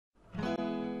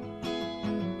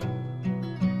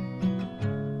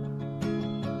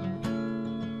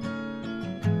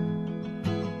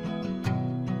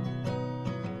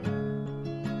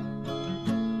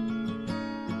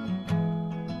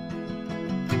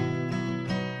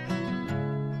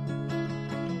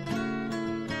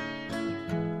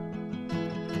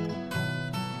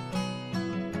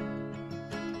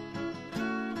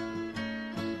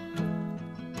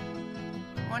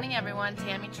morning, everyone.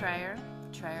 Tammy Trayer,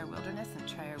 Trayer Wilderness, and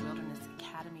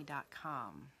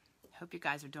TrayerWildernessAcademy.com. Hope you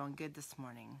guys are doing good this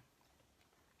morning.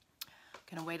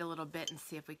 Gonna wait a little bit and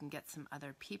see if we can get some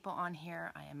other people on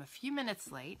here. I am a few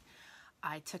minutes late.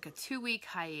 I took a 2-week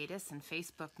hiatus and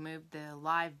Facebook moved the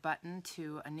live button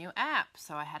to a new app,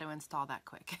 so I had to install that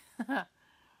quick.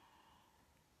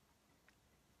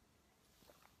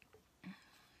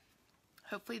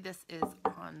 Hopefully this is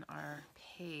on our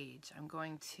page. I'm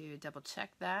going to double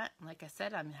check that. Like I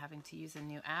said, I'm having to use a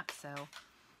new app, so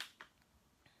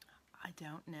I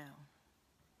don't know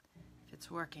if it's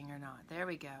working or not. There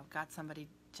we go. Got somebody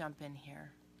jump in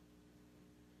here.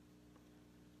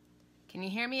 Can you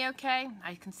hear me okay?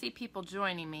 I can see people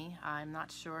joining me. I'm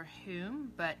not sure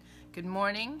whom, but good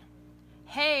morning.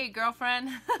 Hey, girlfriend.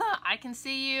 I can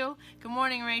see you. Good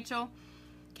morning, Rachel.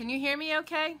 Can you hear me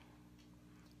okay?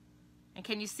 And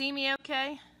can you see me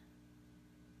okay?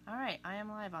 All right, I am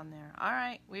live on there. All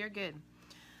right, we are good.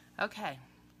 Okay.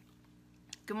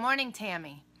 Good morning,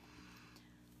 Tammy.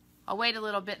 I'll wait a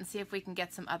little bit and see if we can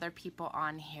get some other people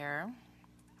on here.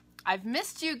 I've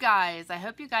missed you guys. I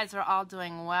hope you guys are all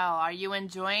doing well. Are you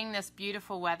enjoying this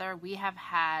beautiful weather? We have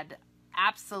had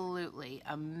absolutely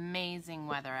amazing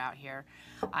weather out here.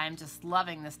 I'm just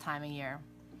loving this time of year.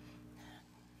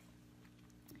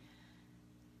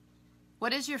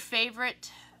 What is your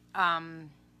favorite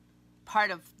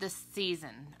part of this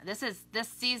season? This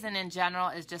season in general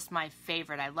is just my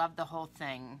favorite. I love the whole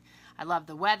thing. I love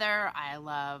the weather. I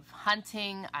love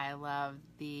hunting. I love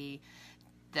the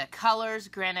colors.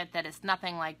 Granted that it's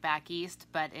nothing like back east,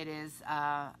 but it is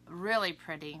really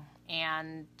pretty,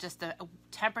 and just the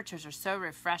temperatures are so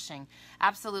refreshing.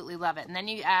 Absolutely love it. And then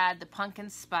you add the pumpkin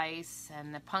spice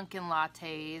and the pumpkin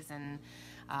lattes and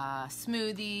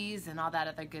smoothies and all that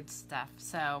other good stuff.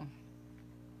 So,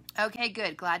 okay,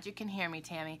 good. Glad you can hear me,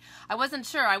 Tammy. I wasn't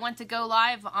sure. I went to go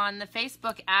live on the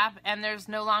Facebook app and there's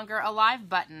no longer a live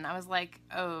button. I was like,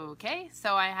 okay.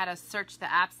 So I had to search the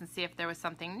apps and see if there was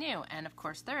something new. And of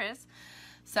course there is.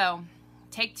 So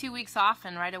take 2 weeks off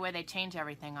and right away they change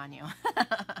everything on you.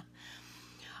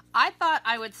 I thought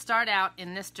I would start out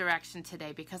in this direction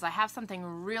today because I have something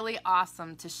really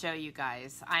awesome to show you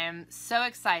guys. I am so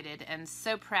excited and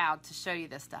so proud to show you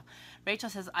this stuff. Rachel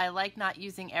says, I like not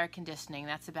using air conditioning.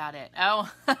 That's about it. Oh,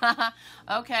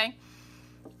 okay.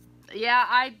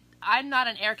 Yeah, I'm not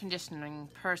an air conditioning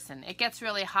person. It gets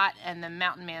really hot and the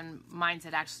mountain man minds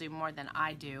it actually more than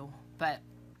I do. But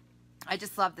I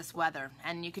just love this weather,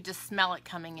 and you could just smell it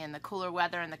coming in, the cooler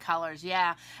weather and the colors.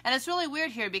 Yeah, and it's really weird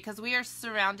here because we are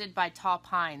surrounded by tall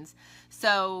pines,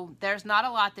 so there's not a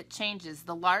lot that changes.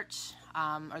 The larch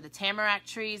or the tamarack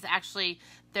trees, actually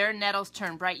their nettles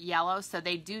turn bright yellow, so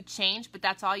they do change, but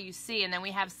that's all you see. And then we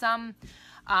have some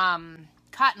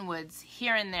cottonwoods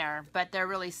here and there, but they're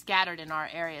really scattered in our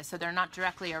area, so they're not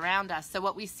directly around us. So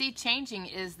what we see changing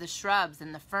is the shrubs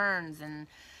and the ferns and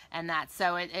that.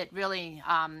 So it really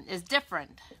is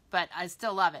different, but I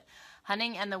still love it.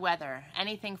 Hunting and the weather,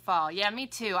 anything fall. Yeah, me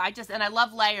too. And I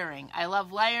love layering. I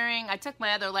love layering. I took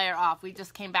my other layer off. We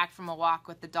just came back from a walk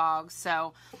with the dogs.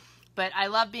 So, but I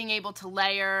love being able to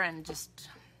layer and just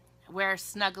wear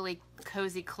snuggly,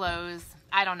 cozy clothes.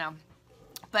 I don't know.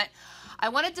 But I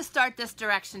wanted to start this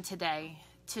direction today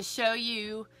to show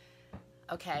you,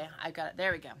 okay, I got it.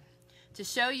 There we go. To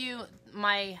show you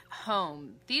my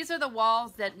home. These are the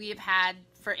walls that we have had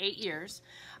for 8 years.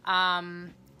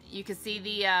 You can see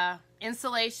the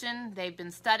insulation. They've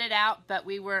been studded out, but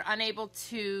we were unable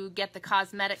to get the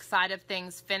cosmetic side of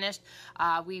things finished.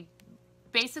 We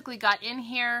basically got in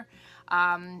here.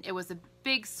 It was a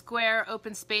big square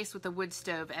open space with a wood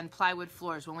stove and plywood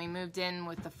floors when we moved in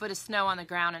with a foot of snow on the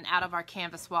ground and out of our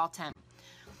canvas wall tent.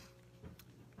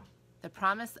 The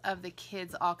promise of the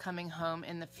kids all coming home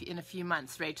in a few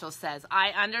months, Rachel says.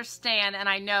 I understand, and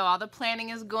I know all the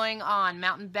planning is going on.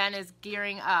 Mountain Ben is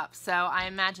gearing up, so I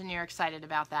imagine you're excited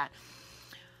about that.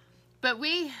 But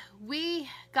we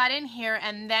got in here,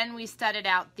 and then we studded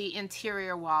out the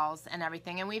interior walls and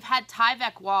everything. And we've had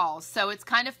Tyvek walls, so it's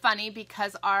kind of funny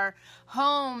because our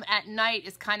home at night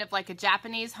is kind of like a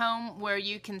Japanese home where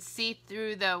you can see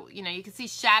through you can see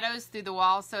shadows through the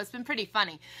walls. So it's been pretty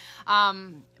funny.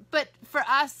 But for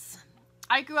us,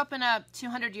 I grew up in a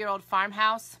 200-year-old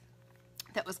farmhouse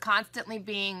that was constantly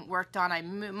being worked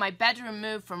on. My bedroom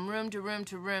moved from room to room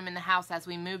to room in the house as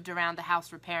we moved around the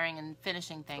house repairing and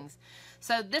finishing things.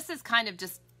 So this is kind of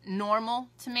just normal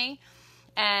to me.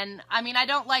 And I mean, I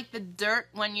don't like the dirt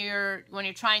when you're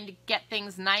trying to get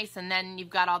things nice and then you've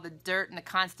got all the dirt and the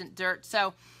constant dirt.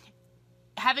 So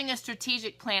having a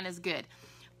strategic plan is good.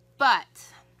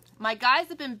 But my guys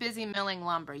have been busy milling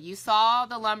lumber. You saw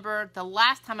the lumber the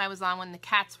last time I was on when the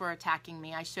cats were attacking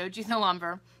me. I showed you the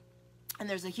lumber. And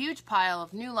there's a huge pile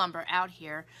of new lumber out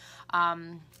here.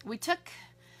 We took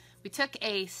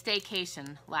a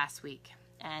staycation last week.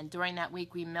 And during that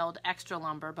week, we milled extra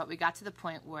lumber. But we got to the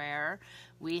point where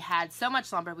we had so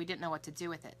much lumber, we didn't know what to do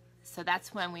with it. So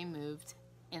that's when we moved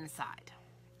inside.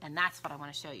 And that's what I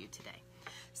want to show you today.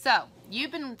 So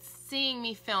you've been seeing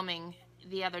me filming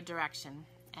the other direction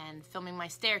and filming my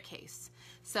staircase.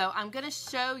 So I'm going to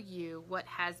show you what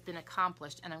has been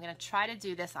accomplished, and I'm going to try to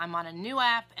do this. I'm on a new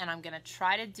app, and I'm going to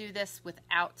try to do this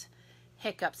without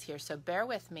hiccups here, so bear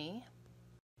with me.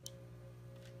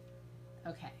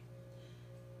 Okay.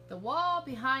 The wall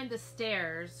behind the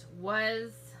stairs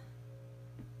was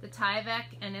the Tyvek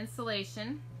and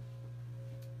insulation,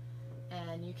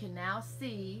 and you can now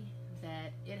see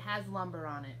that it has lumber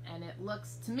on it, and it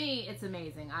looks, to me, it's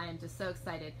amazing. I am just so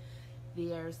excited.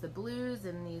 There's the blues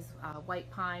and these white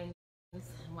pines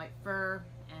and white fir,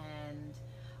 and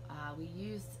we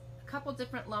used a couple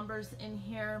different lumbers in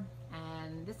here,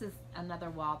 and this is another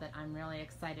wall that I'm really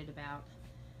excited about.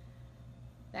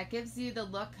 That gives you the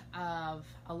look of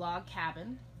a log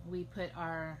cabin. We put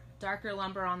our darker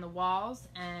lumber on the walls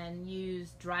and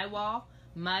used drywall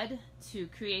mud to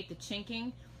create the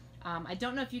chinking. I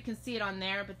don't know if you can see it on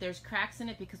there, but there's cracks in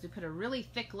it because we put a really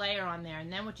thick layer on there,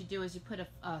 and then what you do is you put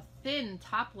a thin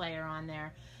top layer on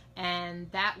there, and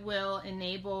that will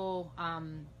enable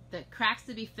the cracks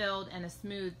to be filled and a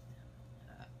smooth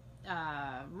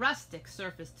rustic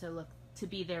surface to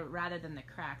be there rather than the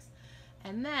cracks.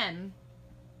 And then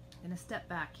I'm going to step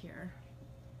back here.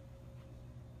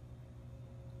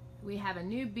 We have a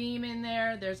new beam in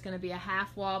there. There's going to be a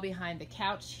half wall behind the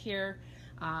couch here.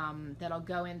 That'll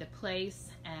go into place,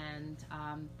 and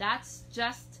that's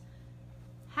just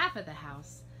half of the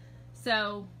house.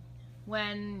 So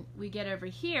when we get over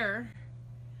here,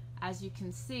 as you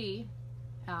can see,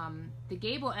 the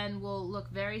gable end will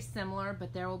look very similar,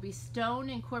 but there will be stone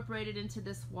incorporated into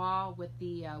this wall with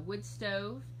the wood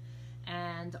stove,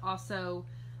 and also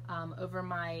over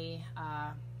my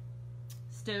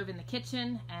stove in the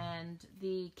kitchen, and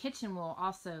the kitchen will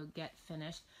also get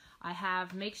finished. I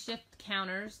have makeshift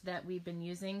counters that we've been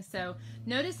using. So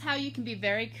notice how you can be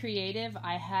very creative.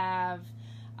 I have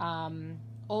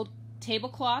old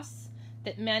tablecloths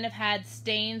that might have had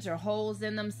stains or holes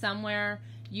in them somewhere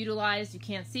utilized. You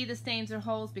can't see the stains or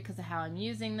holes because of how I'm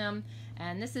using them.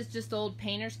 And this is just old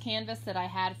painter's canvas that I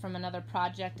had from another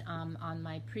project on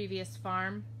my previous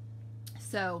farm.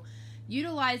 So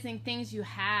utilizing things you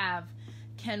have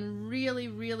can really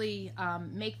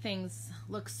make things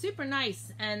look super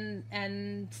nice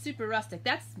and super rustic.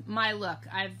 That's my look.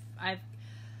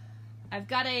 I've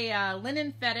got a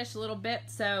linen fetish a little bit,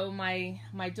 so my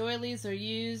doilies are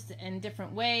used in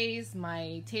different ways,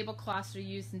 my tablecloths are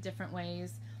used in different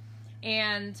ways,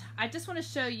 and I just want to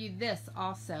show you this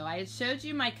also. I had showed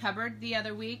you my cupboard the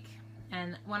other week,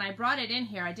 and when I brought it in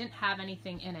here I didn't have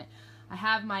anything in it. I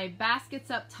have my baskets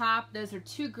up top. Those are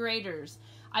 2 graters.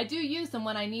 I do use them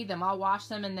when I need them. I'll wash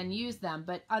them and then use them,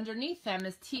 but underneath them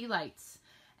is tea lights,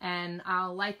 and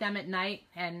I'll light them at night,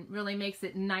 and really makes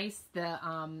it nice. The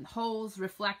holes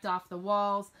reflect off the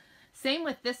walls. Same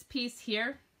with this piece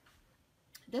here.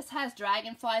 This has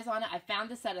dragonflies on it. I found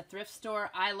this at a thrift store.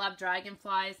 I love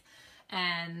dragonflies,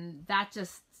 and that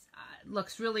just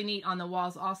looks really neat on the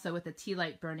walls also with the tea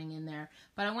light burning in there.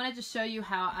 But I wanted to show you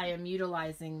how I am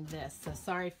utilizing this. So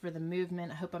sorry for the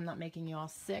movement. I hope I'm not making you all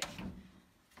sick.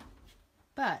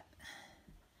 But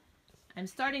I'm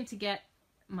starting to get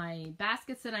my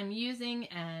baskets that I'm using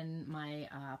and my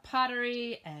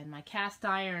pottery and my cast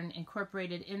iron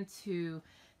incorporated into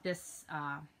this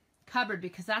cupboard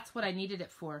because that's what I needed it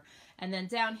for. And then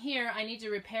down here I need to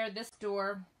repair this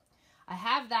door. I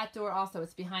have that door also.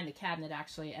 It's behind the cabinet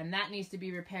actually, and that needs to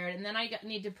be repaired. And then I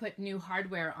need to put new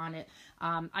hardware on it.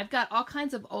 I've got all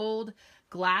kinds of old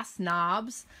glass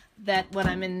knobs that when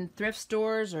I'm in thrift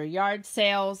stores or yard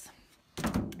sales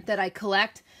that I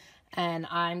collect, and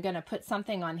I'm going to put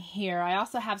something on here. I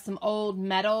also have some old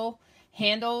metal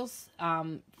handles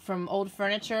from old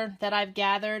furniture that I've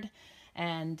gathered,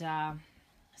 and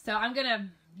so I'm going to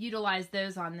utilize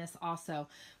those on this also.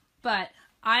 But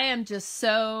I am just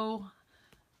so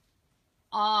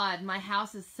awed. My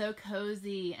house is so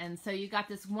cozy, and so you got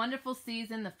this wonderful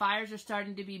season. The fires are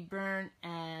starting to be burnt,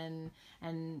 and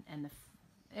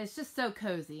it's just so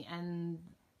cozy, and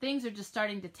things are just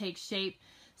starting to take shape.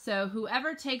 So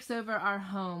whoever takes over our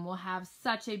home will have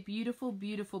such a beautiful,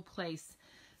 beautiful place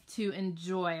to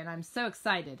enjoy, and I'm so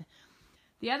excited.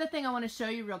 The other thing I want to show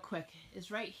you real quick is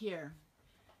right here.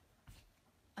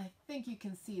 I think you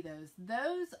can see those.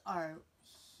 Those are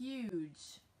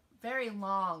huge, very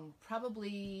long,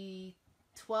 probably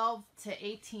 12 to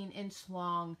 18-inch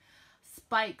long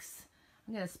spikes.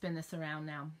 I'm going to spin this around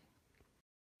now.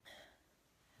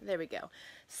 There we go.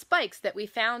 Spikes that we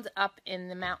found up in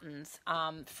the mountains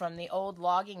from the old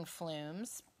logging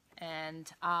flumes.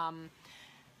 And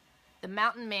the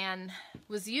mountain man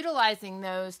was utilizing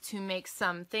those to make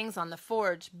some things on the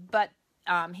forge, but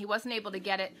he wasn't able to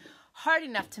get it hard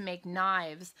enough to make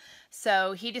knives.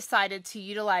 So he decided to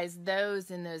utilize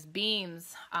those in those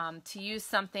beams to use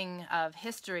something of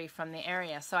history from the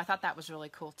area. So I thought that was really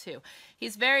cool too.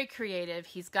 He's very creative.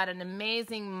 He's got an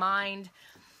amazing mind,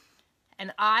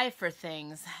 an eye for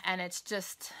things, and it's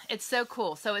so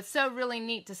cool. So it's so really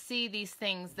neat to see these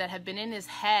things that have been in his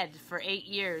head for 8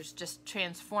 years just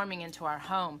transforming into our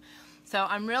home. So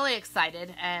I'm really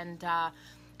excited, and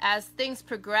as things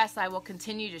progress, I will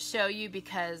continue to show you,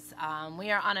 because we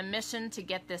are on a mission to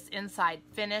get this inside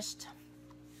finished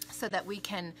so that we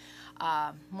can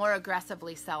more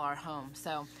aggressively sell our home.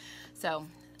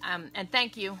 And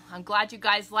thank you. I'm glad you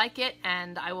guys like it,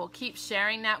 and I will keep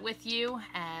sharing that with you,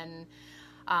 and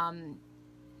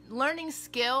learning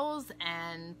skills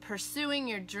and pursuing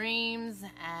your dreams,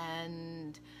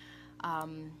 and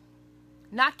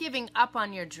not giving up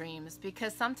on your dreams,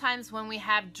 because sometimes when we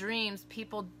have dreams,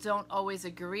 people don't always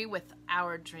agree with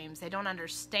our dreams. They don't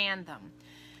understand them.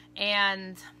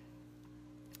 And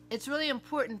it's really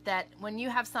important that when you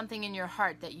have something in your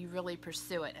heart that you really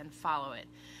pursue it and follow it.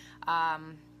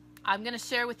 I'm going to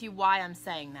share with you why I'm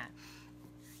saying that.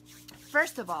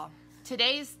 First of all,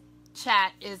 today's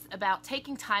chat is about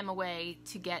taking time away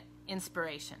to get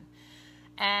inspiration.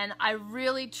 And I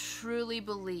really, truly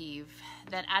believe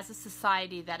that as a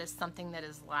society, that is something that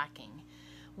is lacking.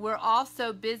 We're all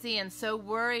so busy and so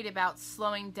worried about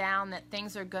slowing down that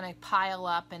things are going to pile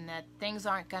up and that things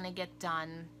aren't going to get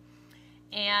done.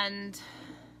 And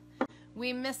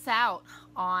we miss out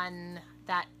on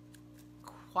that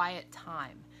quiet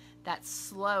time, that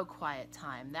slow quiet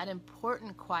time, that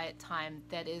important quiet time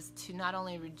that is to not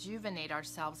only rejuvenate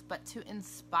ourselves, but to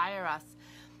inspire us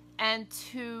and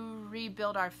to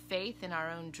rebuild our faith in our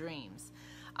own dreams.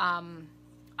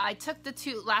 I took the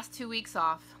last 2 weeks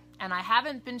off, and I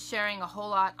haven't been sharing a whole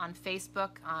lot on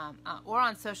Facebook or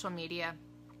on social media.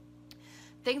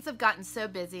 Things have gotten so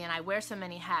busy, and I wear so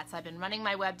many hats. I've been running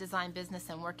my web design business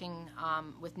and working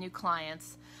with new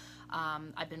clients.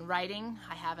 I've been writing.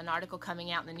 I have an article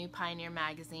coming out in the New Pioneer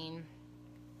magazine.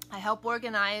 I help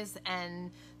organize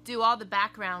and do all the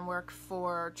background work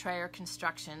for Trayer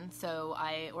Construction. So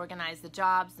I organize the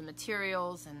jobs, the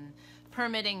materials, and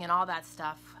permitting and all that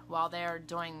stuff while they're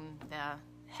doing the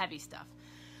heavy stuff.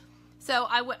 So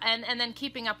and then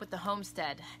keeping up with the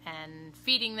homestead and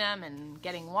feeding them and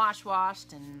getting washed,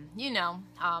 and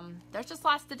there's just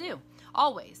lots to do,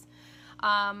 always.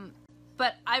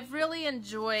 But I've really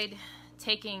enjoyed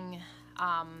taking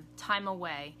time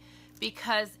away,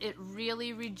 because it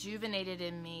really rejuvenated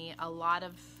in me a lot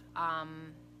of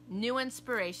new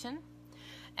inspiration,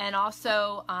 and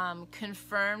also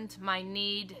confirmed my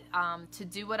need to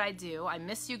do what I do. I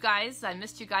miss you guys. I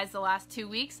missed you guys the last 2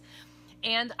 weeks.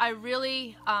 And I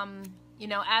really,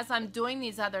 as I'm doing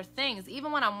these other things,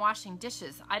 even when I'm washing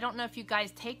dishes, I don't know if you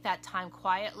guys take that time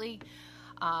quietly,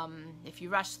 if you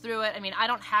rush through it. I mean, I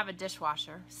don't have a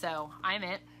dishwasher, so I'm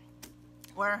it.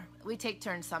 Or we take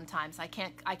turns sometimes. I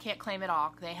can't claim it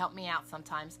all. They help me out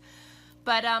sometimes.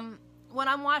 But when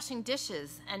I'm washing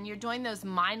dishes and you're doing those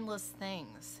mindless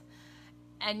things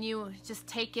and you just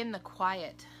take in the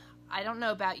quiet, I don't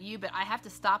know about you, but I have to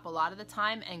stop a lot of the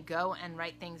time and go and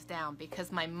write things down,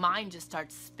 because my mind just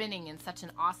starts spinning in such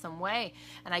an awesome way,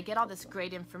 and I get all this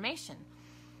great information.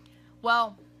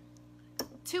 Well,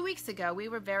 2 weeks ago, we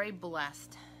were very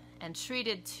blessed and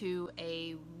treated to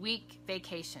a week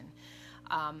vacation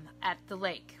at the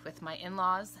lake with my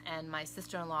in-laws and my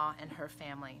sister-in-law and her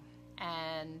family.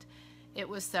 And it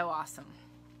was so awesome.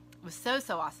 It was so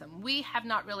awesome. We have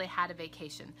not really had a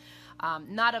vacation.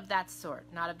 Not of that sort,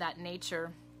 not of that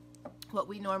nature. What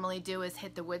we normally do is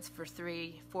hit the woods for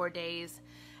 3-4 days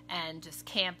and just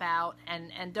camp out.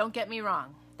 And don't get me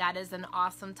wrong, that is an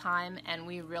awesome time, and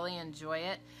we really enjoy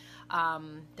it.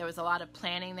 There was a lot of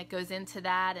planning that goes into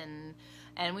that,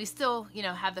 and we still,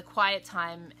 have the quiet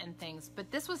time and things. But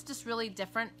this was just really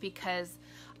different, because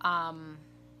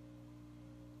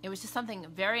it was just something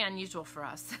very unusual for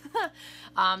us.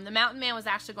 The mountain man was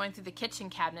actually going through the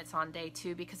kitchen cabinets on day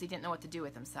 2 because he didn't know what to do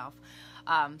with himself.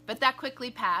 But that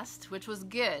quickly passed, which was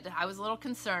good. I was a little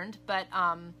concerned, but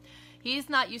he's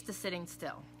not used to sitting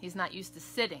still. He's not used to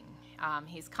sitting.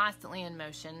 He's constantly in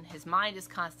motion. His mind is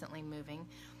constantly moving.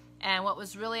 And what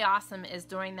was really awesome is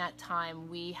during that time,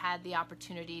 we had the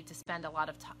opportunity to spend a lot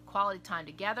of quality time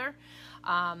together.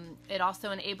 It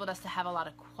also enabled us to have a lot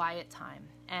of quiet time.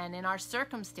 And in our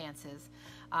circumstances,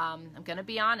 I'm going to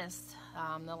be honest,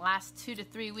 the last 2 to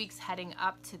 3 weeks heading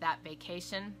up to that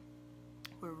vacation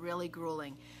were really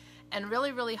grueling and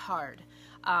really, really hard.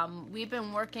 We've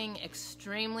been working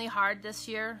extremely hard this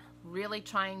year, really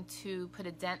trying to put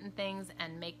a dent in things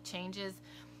and make changes.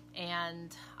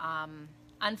 And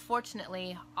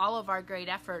unfortunately, all of our great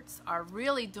efforts are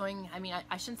really doing,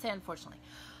 I shouldn't say unfortunately,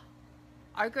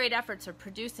 our great efforts are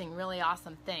producing really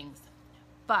awesome things,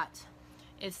 but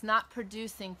it's not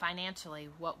producing financially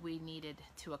what we needed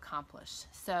to accomplish.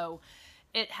 So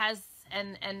it has,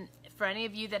 and for any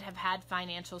of you that have had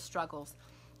financial struggles,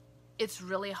 it's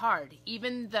really hard.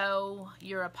 Even though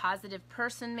you're a positive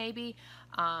person maybe,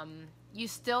 you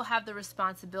still have the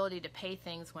responsibility to pay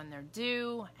things when they're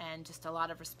due, and just a lot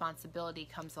of responsibility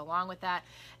comes along with that.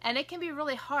 And it can be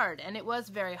really hard, and it was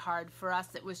very hard for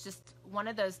us. It was just one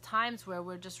of those times where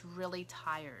we're just really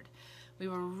tired. We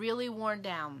were really worn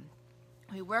down.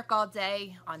 We work all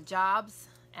day on jobs,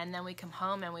 and then we come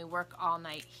home and we work all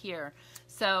night here.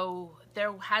 So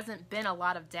there hasn't been a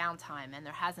lot of downtime, and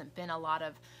there hasn't been a lot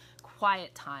of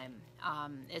quiet time.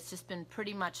 It's just been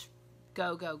pretty much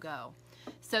go, go, go.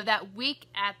 So that week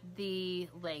at the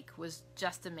lake was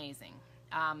just amazing.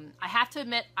 I have to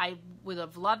admit, I would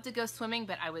have loved to go swimming,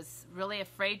 but I was really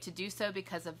afraid to do so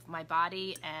because of my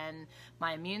body and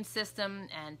my immune system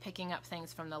and picking up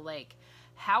things from the lake.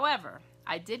 However,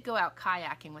 I did go out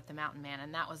kayaking with the Mountain Man,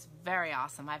 and that was very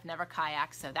awesome. I've never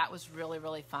kayaked, so that was really,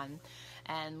 really fun.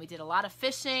 And we did a lot of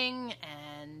fishing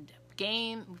and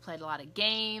we played a lot of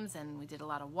games, and we did a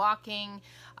lot of walking.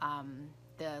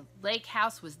 The lake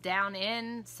house was down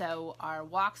in, so our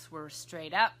walks were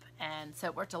straight up, and so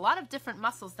it worked a lot of different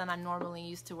muscles than I'm normally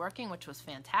used to working, which was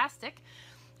fantastic.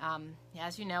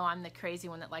 As you know, I'm the crazy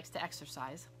one that likes to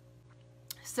exercise.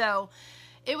 So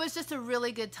it was just a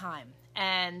really good time.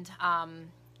 And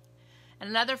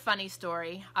another funny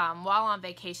story, while on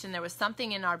vacation, there was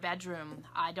something in our bedroom.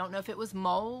 I don't know if it was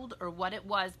mold or what it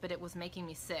was, but it was making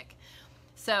me sick.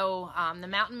 So the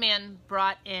Mountain Man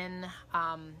brought in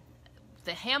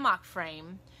the hammock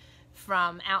frame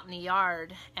from out in the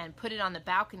yard and put it on the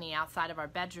balcony outside of our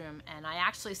bedroom. And I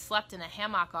actually slept in a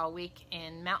hammock all week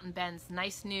in Mountain Ben's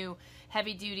nice new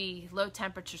heavy-duty,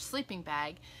 low-temperature sleeping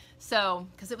bag. So,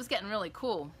 because it was getting really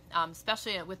cool,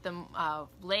 especially with the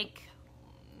lake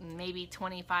maybe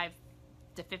 25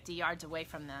 to 50 yards away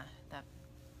from the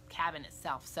cabin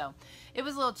itself. So it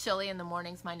was a little chilly in the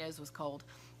mornings. My nose was cold,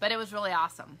 but it was really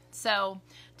awesome. So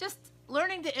just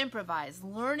learning to improvise,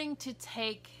 learning to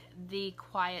take the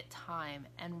quiet time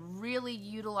and really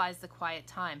utilize the quiet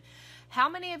time. How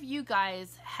many of you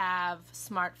guys have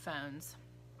smartphones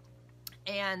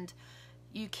and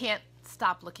you can't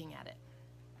stop looking at it?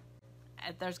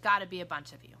 There's got to be a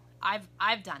bunch of you.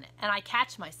 I've done it, and I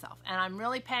catch myself, and I'm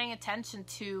really paying attention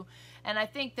to, and I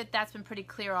think that that's been pretty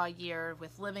clear all year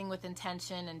with living with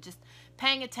intention and just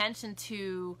paying attention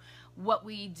to what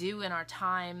we do in our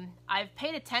time. I've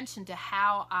paid attention to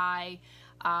how I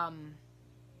am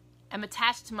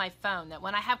attached to my phone, that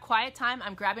when I have quiet time,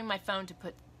 I'm grabbing my phone to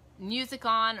put music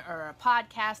on or a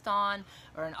podcast on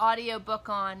or an audio book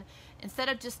on, instead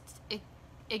of just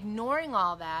ignoring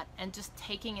all that and just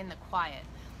taking in the quiet.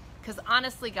 Because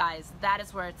honestly, guys, that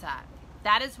is where it's at.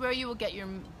 That is where you will get your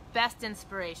best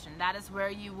inspiration. That is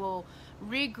where you will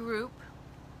regroup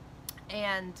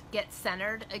and get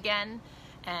centered again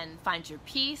and find your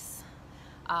peace.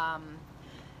 And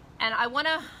I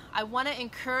wanna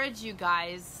encourage you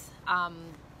guys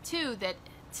too, that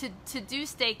to do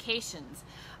staycations.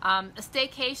 A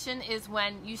staycation is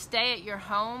when you stay at your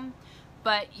home,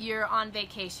 but you're on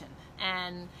vacation,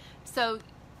 and so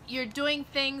you're doing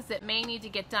things that may need to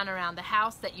get done around the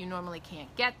house that you normally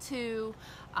can't get to,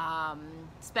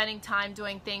 spending time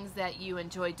doing things that you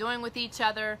enjoy doing with each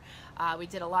other. We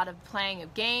did a lot of playing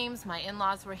of games. My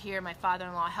in-laws were here. My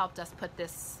father-in-law helped us put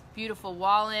this beautiful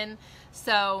wall in.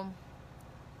 So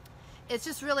it's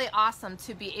just really awesome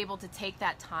to be able to take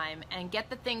that time and get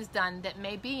the things done that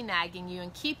may be nagging you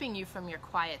and keeping you from your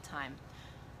quiet time.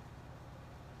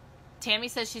 Tammy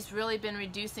says she's really been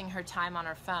reducing her time on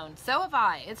her phone. So have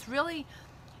I. It's really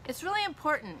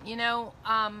important. You know,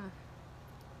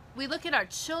 we look at our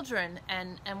children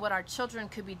and what our children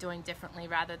could be doing differently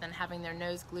rather than having their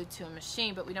nose glued to a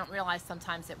machine, but we don't realize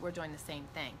sometimes that we're doing the same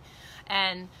thing.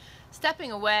 And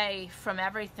stepping away from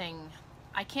everything,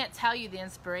 I can't tell you the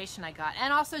inspiration I got,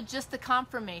 and also just the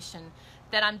confirmation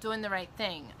that I'm doing the right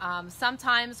thing.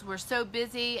 Sometimes we're so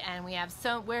busy and we have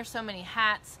wear so many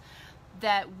hats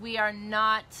that we are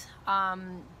not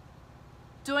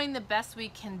doing the best we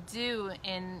can do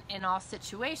in all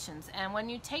situations. And when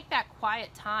you take that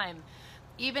quiet time,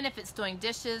 even if it's doing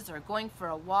dishes or going for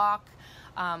a walk,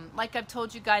 like I've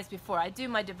told you guys before, I do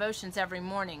my devotions every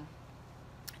morning.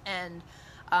 And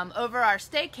over our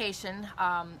staycation,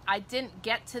 I didn't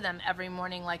get to them every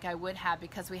morning like I would have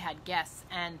because we had guests,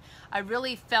 and I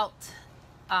really felt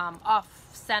off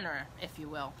center, if you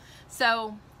will.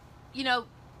 So, you know,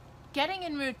 getting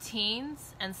in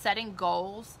routines and setting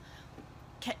goals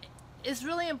is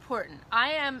really important.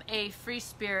 I am a free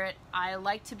spirit. I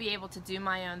like to be able to do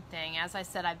my own thing. As I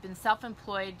said, I've been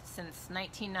self-employed since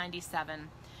 1997,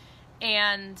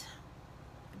 and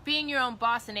being your own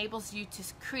boss enables you to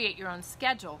create your own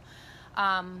schedule.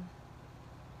 But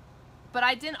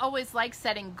I didn't always like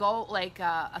setting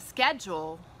a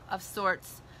schedule of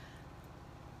sorts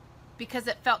because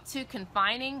it felt too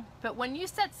confining. But when you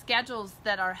set schedules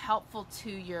that are helpful to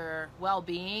your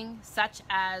well-being, such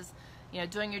as, you know,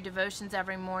 doing your devotions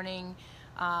every morning,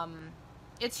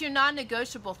 it's your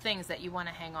non-negotiable things that you want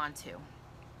to hang on to.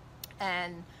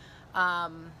 And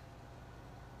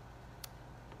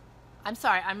I'm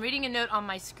sorry, I'm reading a note on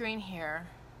my screen here.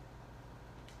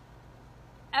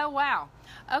 Oh, wow.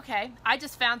 Okay, I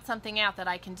just found something out that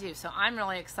I can do, so I'm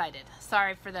really excited.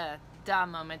 Sorry for the duh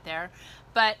moment there.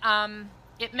 But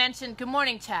it mentioned, good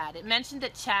morning, Chad. It mentioned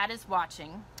that Chad is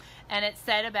watching, and it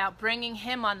said about bringing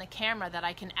him on the camera, that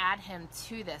I can add him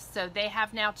to this. So they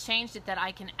have now changed it that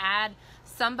I can add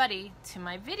somebody to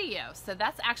my video. So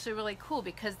that's actually really cool,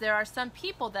 because there are some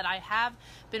people that I have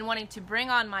been wanting to bring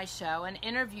on my show and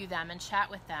interview them and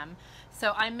chat with them.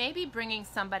 So I may be bringing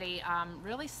somebody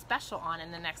really special on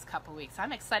in the next couple weeks.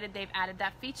 I'm excited they've added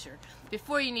that feature.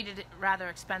 Before, you needed rather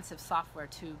expensive software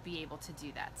to be able to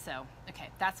do that. So, okay,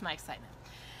 that's my excitement.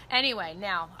 Anyway,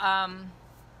 now,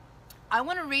 I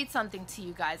want to read something to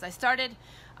you guys. I started,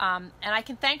 and I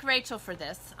can thank Rachel for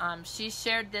this. She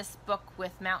shared this book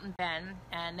with Mountain Ben,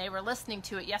 and they were listening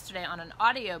to it yesterday on an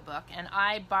audio book, and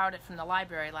I borrowed it from the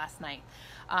library last night.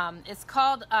 It's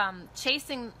called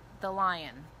Chasing the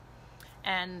Lion,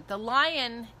 and the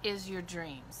lion is your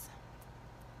dreams.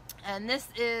 And this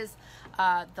is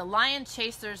the Lion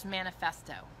Chaser's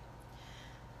Manifesto.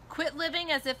 Quit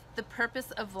living as if the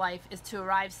purpose of life is to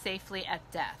arrive safely at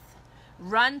death.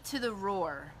 Run to the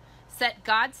roar. Set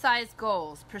God-sized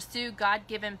goals. Pursue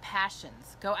God-given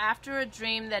passions. Go after a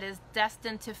dream that is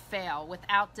destined to fail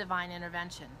without divine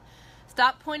intervention.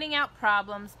 Stop pointing out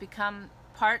problems. Become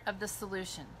part of the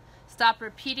solution. Stop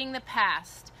repeating the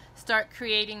past. Start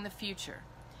creating the future.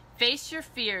 Face your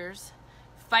fears.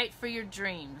 Fight for your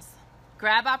dreams.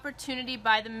 Grab opportunity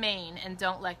by the mane and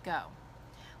don't let go.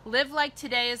 Live like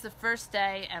today is the first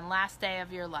day and last day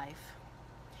of your life.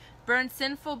 Burn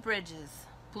sinful bridges,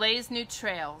 blaze new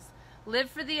trails, live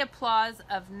for the applause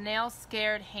of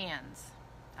nail-scarred hands.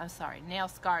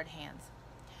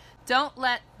 Don't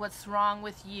let what's wrong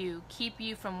with you keep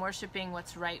you from worshiping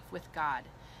what's right with God.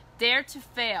 Dare to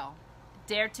fail,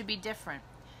 dare to be different.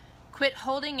 Quit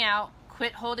holding out,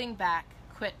 quit holding back,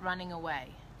 quit running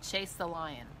away. Chase the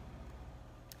lion.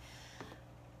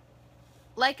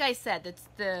 Like I said,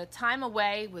 the time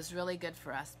away was really good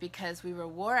for us because we were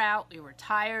wore out, we were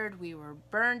tired, we were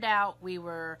burned out, we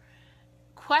were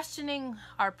questioning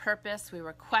our purpose, we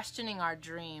were questioning our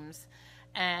dreams,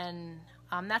 and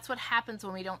that's what happens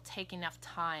when we don't take enough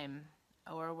time,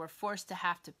 or we're forced to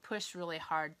have to push really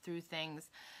hard through things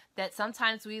that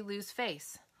sometimes we lose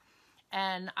face.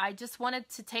 And I just wanted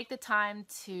to take the time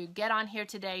to get on here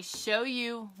today, show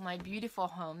you my beautiful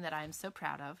home that I'm so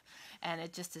proud of. And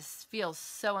it just feels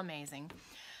so amazing.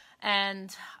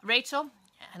 And Rachel,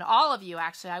 and all of you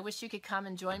actually, I wish you could come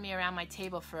and join me around my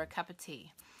table for a cup of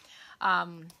tea.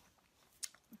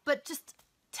 But just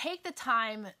take the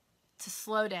time to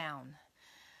slow down.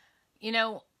 You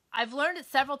know, I've learned it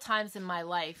several times in my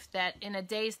life that in a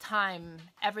day's time,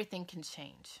 everything can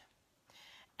change.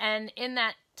 And in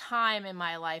that time in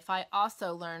my life, I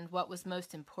also learned what was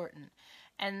most important.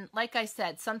 And like I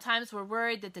said, sometimes we're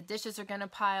worried that the dishes are going to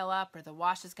pile up, or the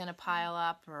wash is going to pile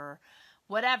up, or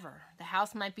whatever. The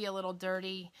house might be a little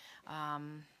dirty.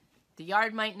 The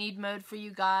yard might need mowed for you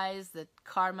guys. The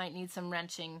car might need some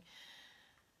wrenching.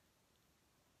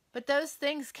 But those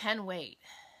things can wait.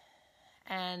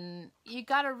 And you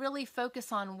got to really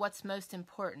focus on what's most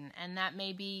important. And that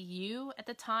may be you at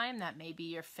the time. That may be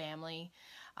your family.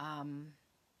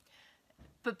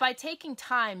 But by taking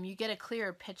time, you get a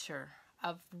clearer picture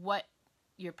of what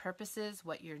your purpose is,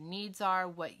 what your needs are,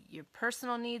 what your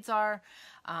personal needs are.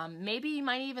 Maybe you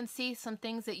might even see some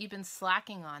things that you've been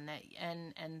slacking on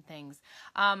and things.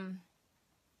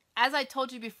 As I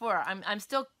told you before, I'm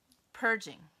still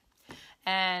purging.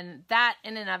 And that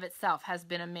in and of itself has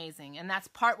been amazing. And that's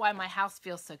part why my house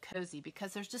feels so cozy,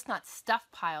 because there's just not stuff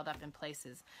piled up in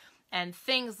places and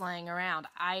things laying around.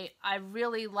 I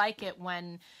really like it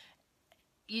when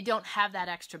you don't have that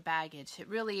extra baggage. It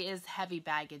really is heavy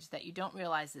baggage that you don't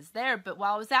realize is there. But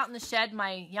while I was out in the shed,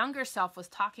 my younger self was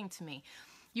talking to me.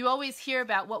 You always hear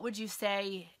about what would you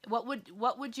say, what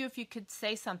would you, if you could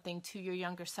say something to your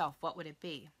younger self, what would it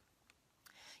be?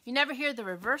 You never hear the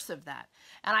reverse of that.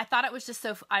 And I thought it was just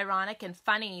so ironic and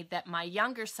funny that my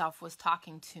younger self was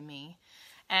talking to me,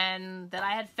 and that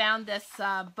I had found this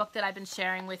book that I've been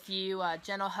sharing with you,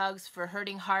 Gentle Hugs for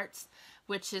Hurting Hearts,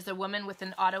 which is a woman with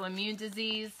an autoimmune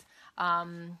disease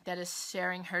that is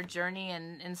sharing her journey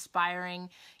and inspiring.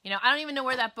 You know, I don't even know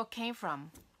where that book came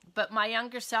from, but my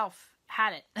younger self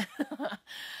had it.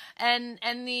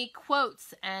 and the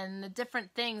quotes and the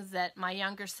different things that my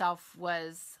younger self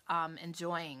was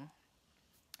enjoying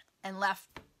and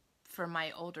left for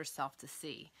my older self to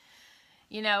see.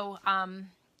 You know,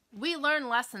 we learn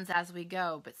lessons as we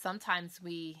go, but sometimes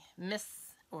we miss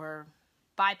or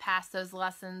bypass those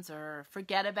lessons or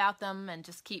forget about them and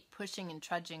just keep pushing and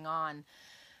trudging on.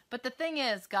 But the thing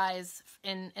is, guys,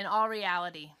 in all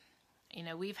reality, you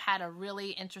know, we've had a really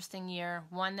interesting year,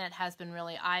 one that has been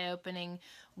really eye-opening,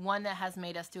 one that has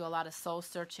made us do a lot of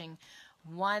soul-searching,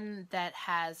 one that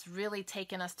has really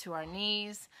taken us to our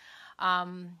knees.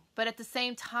 But at the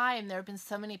same time, there have been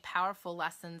so many powerful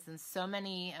lessons and so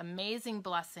many amazing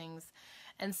blessings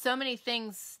and so many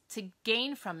things to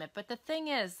gain from it. But the thing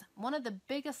is, one of the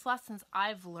biggest lessons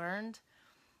I've learned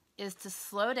is to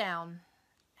slow down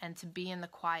and to be in the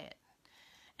quiet.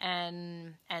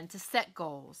 And to set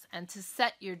goals and to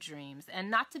set your dreams and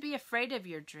not to be afraid of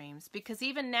your dreams, because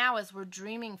even now as we're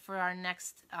dreaming for our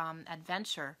next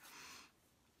adventure,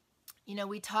 you know,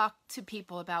 we talk to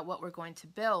people about what we're going to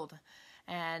build,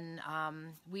 and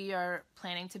we are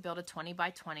planning to build a 20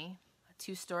 by 20, a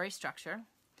 2-story structure,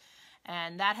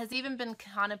 and that has even been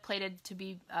contemplated to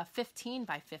be a 15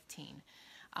 by 15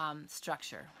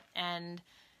 structure. And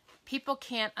people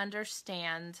can't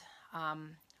understand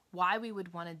why we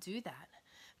would want to do that.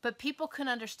 But people couldn't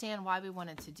understand why we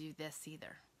wanted to do this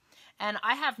either. And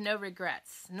I have no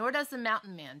regrets, nor does the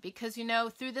mountain man, because, you know,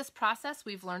 through this process,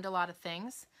 we've learned a lot of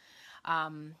things.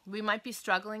 We might be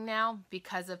struggling now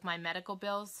because of my medical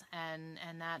bills and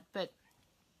that, but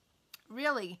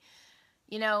really,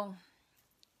 you know,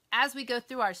 as we go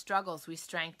through our struggles, we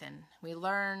strengthen, we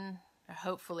learn, or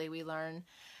hopefully we learn.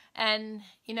 And,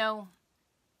 you know,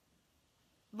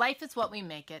 life is what we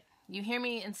make it. You hear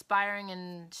me inspiring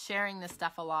and sharing this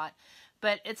stuff a lot,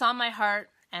 but it's on my heart,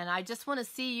 and I just want to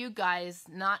see you guys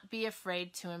not be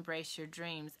afraid to embrace your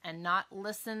dreams and not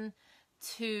listen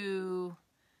to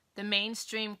the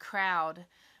mainstream crowd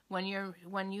when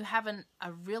you have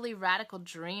a really radical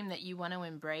dream that you want to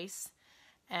embrace,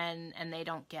 and they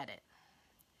don't get it.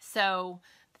 So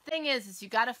the thing is you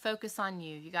got to focus on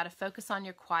you. You got to focus on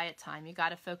your quiet time. You got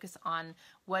to focus on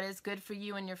what is good for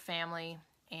you and your family,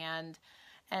 and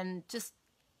just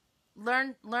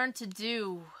learn to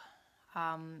do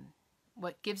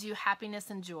what gives you happiness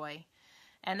and joy.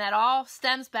 And that all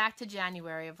stems back to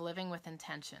January of living with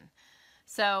intention.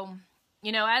 So,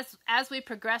 you know, as we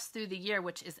progress through the year,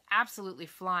 which is absolutely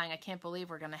flying, I can't believe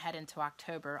we're going to head into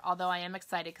October, although I am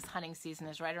excited because hunting season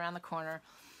is right around the corner,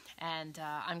 and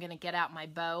I'm going to get out my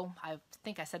bow. I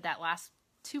think I said that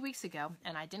 2 weeks ago,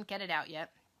 and I didn't get it out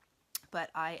yet. But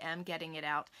I am getting it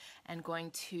out and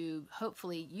going to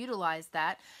hopefully utilize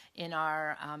that in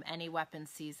our any weapon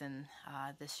season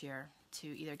this year to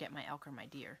either get my elk or my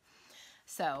deer.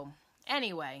 So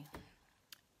anyway,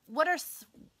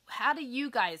 how do you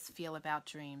guys feel about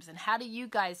dreams, and how do you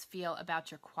guys feel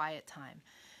about your quiet time?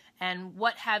 And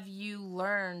what have you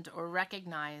learned or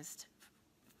recognized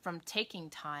from taking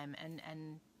time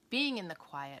and being in the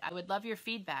quiet? I would love your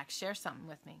feedback. Share something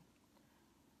with me.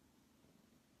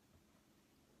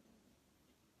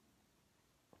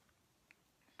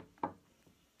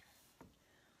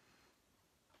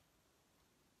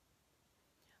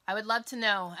 I would love to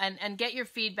know and get your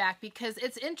feedback, because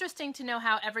it's interesting to know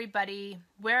how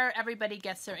where everybody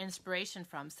gets their inspiration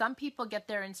from. Some people get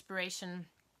their inspiration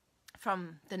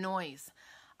from the noise.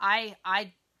 I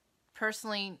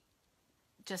personally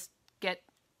just get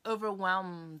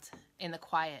overwhelmed in the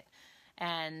quiet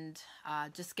and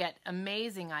just get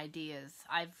amazing ideas.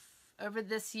 Over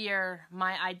this year,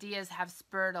 my ideas have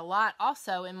spurred a lot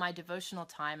also in my devotional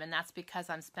time, and that's because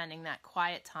I'm spending that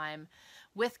quiet time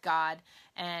with God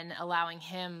and allowing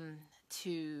Him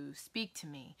to speak to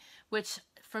me, which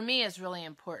for me is really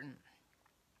important.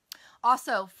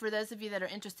 Also, for those of you that are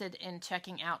interested in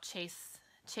checking out Chase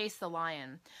Chase the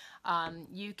Lion.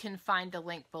 You can find the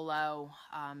link below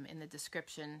in the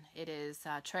description. It is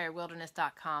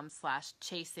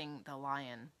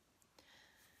TrayerWilderness.com/chasing-the-lion.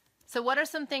 So what are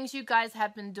some things you guys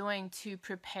have been doing to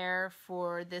prepare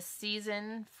for this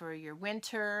season, for your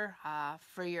winter,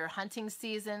 for your hunting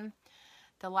season?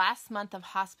 The last month of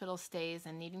hospital stays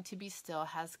and needing to be still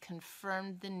has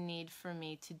confirmed the need for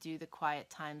me to do the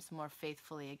quiet times more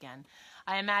faithfully again.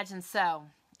 I imagine so.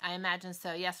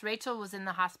 Yes, Rachel was in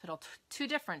the hospital two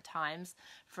different times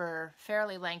for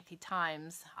fairly lengthy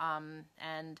times.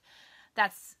 And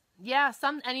that's, yeah,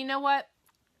 and you know what?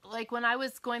 Like when I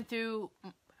was going through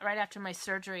right after my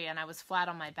surgery and I was flat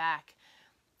on my back,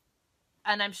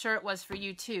 and I'm sure it was for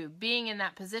you too, being in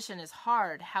that position is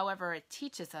hard. However, it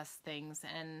teaches us things.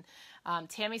 And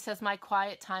Tammy says, my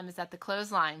quiet time is at the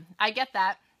clothesline. I get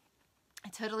that. I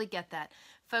totally get that.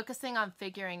 Focusing on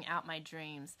figuring out my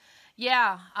dreams.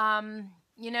 Yeah,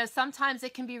 you know, sometimes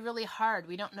it can be really hard.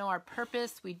 We don't know our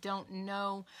purpose. We don't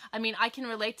know. I mean, I can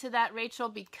relate to that, Rachel,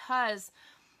 because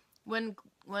when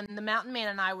the mountain man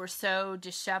and I were so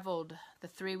disheveled the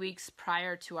 3 weeks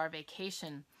prior to our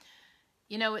vacation,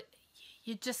 you know,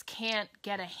 you just can't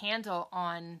get a handle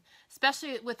on,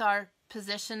 especially with our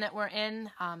position that we're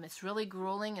in. It's really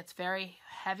grueling. It's very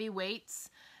heavy weights,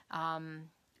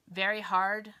 very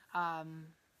hard.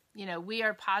 You know, we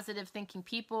are positive thinking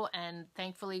people, and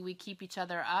thankfully we keep each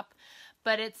other up,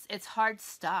 but it's hard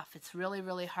stuff. It's really,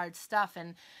 really hard stuff.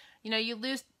 And, you know, you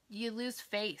lose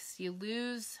face. You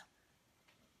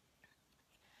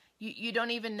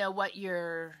don't even know what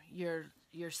you're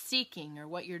seeking or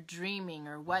what you're dreaming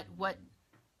or what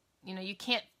you know, you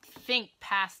can't think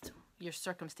past your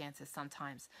circumstances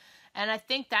sometimes. And I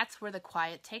think that's where the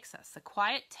quiet takes us. The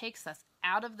quiet takes us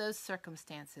out of those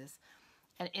circumstances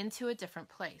and into a different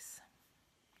place.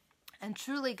 And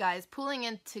truly, guys, pulling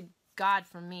into God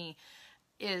for me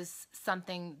is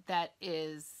something that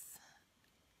is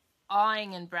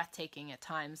awing and breathtaking at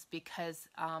times, because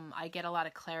I get a lot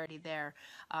of clarity there.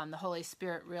 The Holy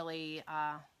Spirit really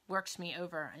works me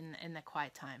over in the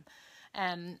quiet time.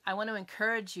 And I want to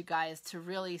encourage you guys to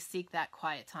really seek that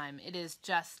quiet time. It is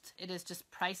just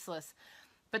priceless.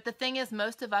 But the thing is,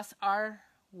 most of us are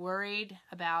worried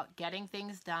about getting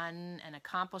things done and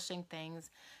accomplishing things,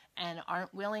 and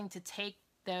aren't willing to take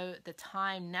the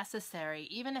time necessary,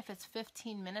 even if it's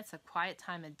 15 minutes of quiet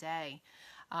time a day.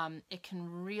 It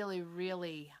can really,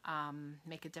 really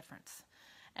make a difference.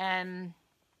 And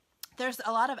there's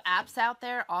a lot of apps out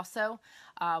there also.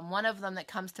 One of them that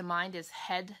comes to mind is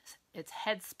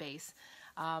Headspace.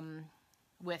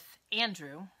 With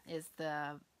Andrew is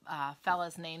the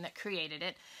fella's name that created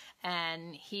it,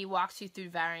 and he walks you through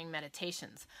varying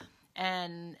meditations.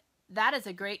 And that is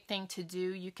a great thing to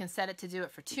do. You can set it to do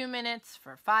it for 2 minutes,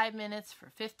 for 5 minutes, for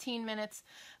 15 minutes.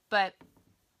 But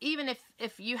even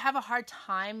if you have a hard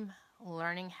time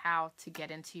learning how to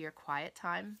get into your quiet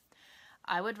time,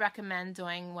 I would recommend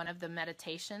doing one of the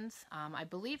meditations. I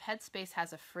believe Headspace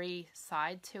has a free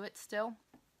side to it still.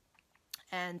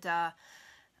 And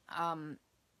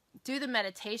do the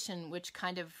meditation, which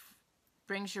kind of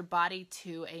brings your body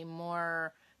to a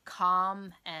more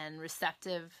calm and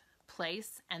receptive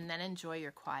place, and then enjoy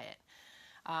your quiet.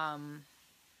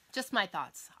 Just my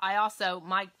thoughts. I also,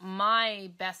 my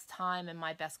best time and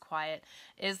my best quiet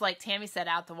is, like Tammy said,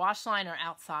 out the wash line or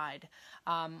outside.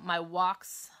 My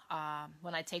walks,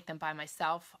 when I take them by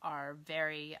myself, are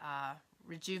very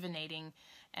rejuvenating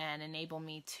and enable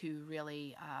me to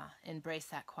really embrace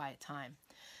that quiet time.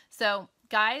 So,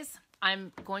 guys,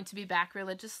 I'm going to be back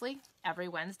religiously every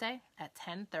Wednesday at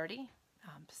 10:30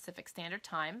 Pacific Standard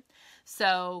Time.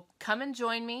 So come and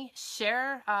join me.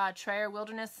 Share Trayer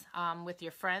Wilderness with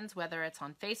your friends, whether it's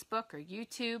on Facebook or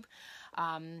YouTube.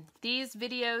 These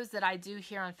videos that I do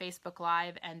here on Facebook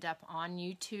Live end up on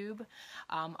YouTube.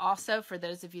 Also, for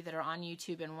those of you that are on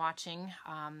YouTube and watching,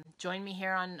 join me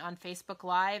here on Facebook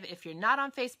Live. If you're not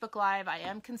on Facebook Live, I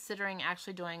am considering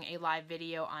actually doing a live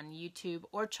video on YouTube,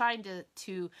 or trying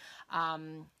to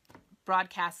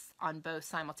broadcasts on both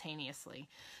simultaneously.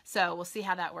 So we'll see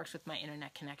how that works with my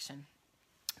internet connection.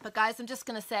 But guys, I'm just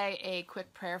going to say a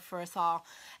quick prayer for us all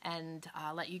and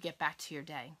let you get back to your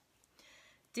day.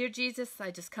 Dear Jesus,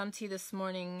 I just come to you this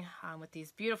morning with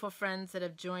these beautiful friends that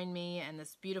have joined me and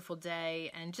this beautiful day,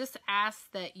 and just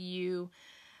ask that you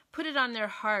put it on their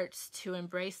hearts to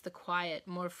embrace the quiet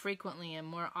more frequently and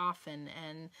more often,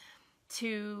 and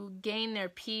to gain their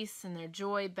peace and their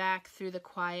joy back through the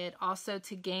quiet, also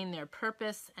to gain their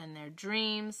purpose and their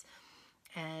dreams,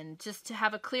 and just to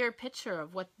have a clear picture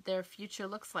of what their future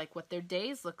looks like, what their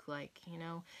days look like, you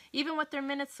know, even what their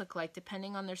minutes look like,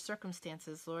 depending on their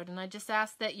circumstances, Lord. And I just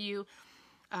ask that you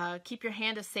keep your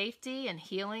hand of safety and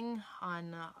healing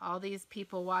on all these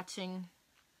people watching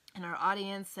in our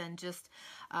audience, and just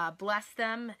bless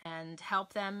them and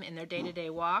help them in their day-to-day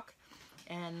walk.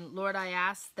 And Lord, I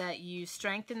ask that you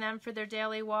strengthen them for their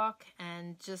daily walk,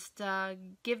 and just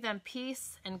give them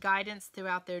peace and guidance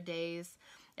throughout their days.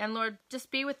 And Lord,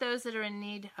 just be with those that are in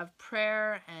need of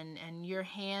prayer and your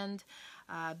hand.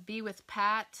 Be with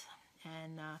Pat,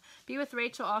 and be with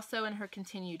Rachel also in her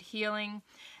continued healing.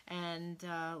 And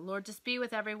Lord, just be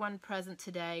with everyone present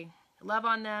today. Love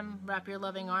on them, wrap your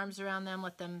loving arms around them,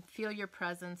 let them feel your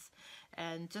presence,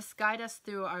 and just guide us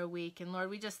through our week. And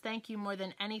Lord, we just thank you more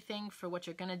than anything for what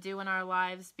you're going to do in our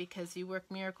lives, because you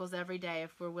work miracles every day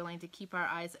if we're willing to keep our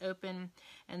eyes open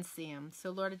and see them.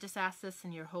 So Lord, I just ask this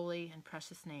in your holy and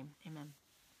precious name. Amen.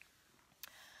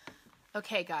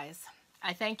 Okay, guys,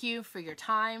 I thank you for your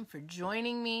time, for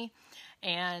joining me,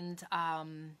 and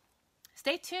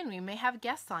stay tuned. We may have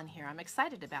guests on here. I'm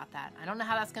excited about that. I don't know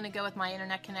how that's going to go with my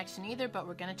internet connection either, but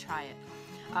we're going to try it.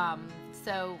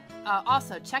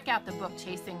 Also, check out the book,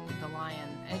 Chasing the Lion.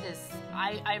 It is,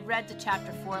 I read to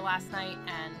chapter 4 last night,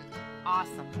 and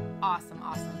awesome, awesome,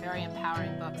 awesome. Very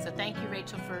empowering book. So thank you,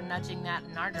 Rachel, for nudging that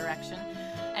in our direction.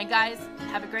 And guys,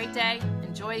 have a great day.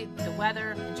 Enjoy the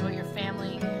weather. Enjoy your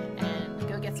family. And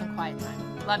go get some quiet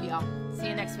time. Love y'all. See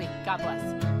you next week. God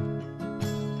bless.